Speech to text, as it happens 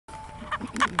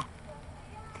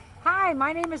Hi,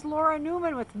 my name is Laura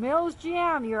Newman with Mills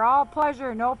GM, your all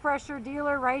pleasure, no pressure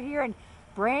dealer right here in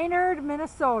Brainerd,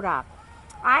 Minnesota.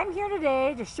 I'm here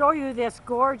today to show you this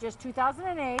gorgeous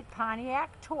 2008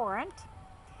 Pontiac Torrent.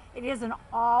 It is an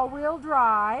all-wheel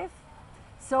drive,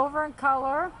 silver in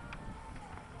color,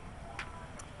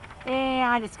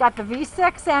 and it's got the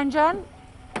V6 engine,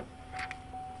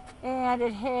 and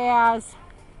it has,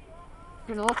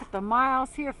 we're going to look at the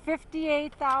miles here,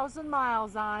 58,000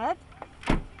 miles on it.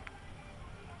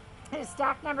 It's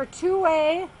stock number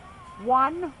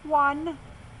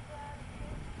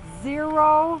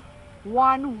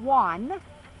 2A11011,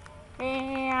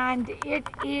 and it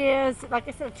is, like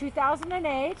I said,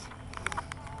 2008. It's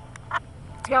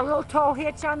got a little tow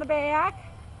hitch on the back,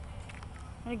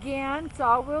 and again, it's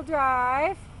all-wheel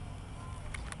drive.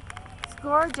 It's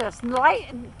gorgeous.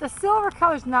 Light, the silver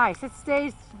color's nice. It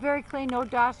stays very clean, no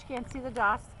dust. You can't see the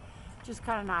dust, which is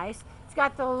kind of nice. It's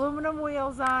got the aluminum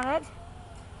wheels on it.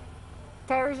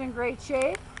 Tires in great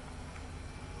shape.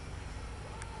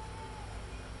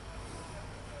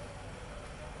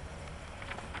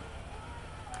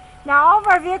 Now all of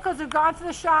our vehicles have gone to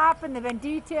the shop and they've been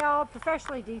detailed,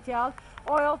 professionally detailed,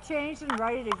 oil changed and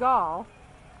ready to go.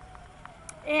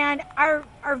 And our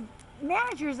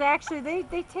managers actually,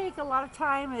 they take a lot of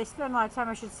time, they spend a lot of time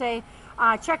I should say,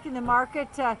 checking the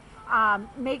market to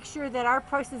make sure that our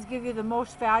prices give you the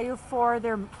most value for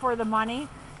the money.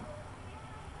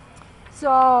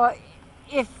 So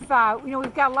if, we've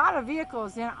got a lot of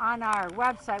vehicles on our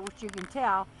website, which you can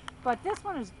tell, but this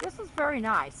is very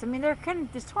nice. I mean,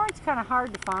 this Torrent's kind of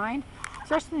hard to find,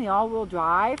 especially in the all-wheel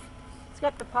drive. It's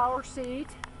got the power seat.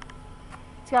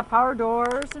 It's got power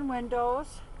doors and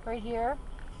windows right here.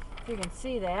 If you can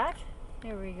see that.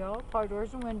 There we go, power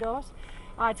doors and windows.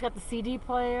 It's got the CD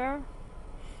player.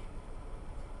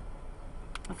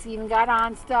 It's even got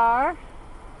OnStar.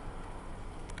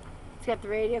 It's got the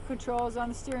radio controls on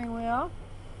the steering wheel.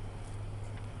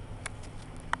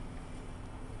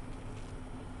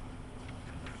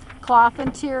 Cloth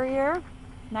interior,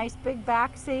 nice big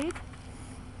back seat.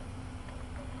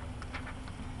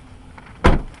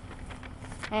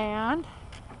 And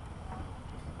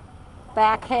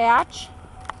back hatch.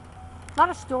 A lot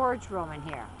of storage room in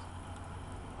here.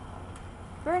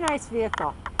 Very nice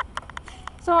vehicle.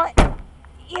 So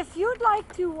if you'd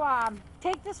like to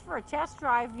take this for a test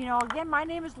drive, again, my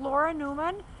name is Laura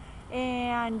Newman,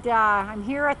 and I'm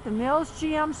here at the Mills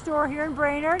GM store here in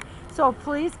Brainerd. So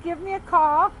please give me a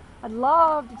call. I'd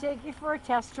love to take you for a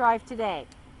test drive today.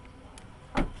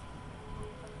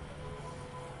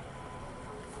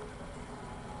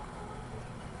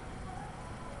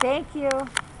 Thank you.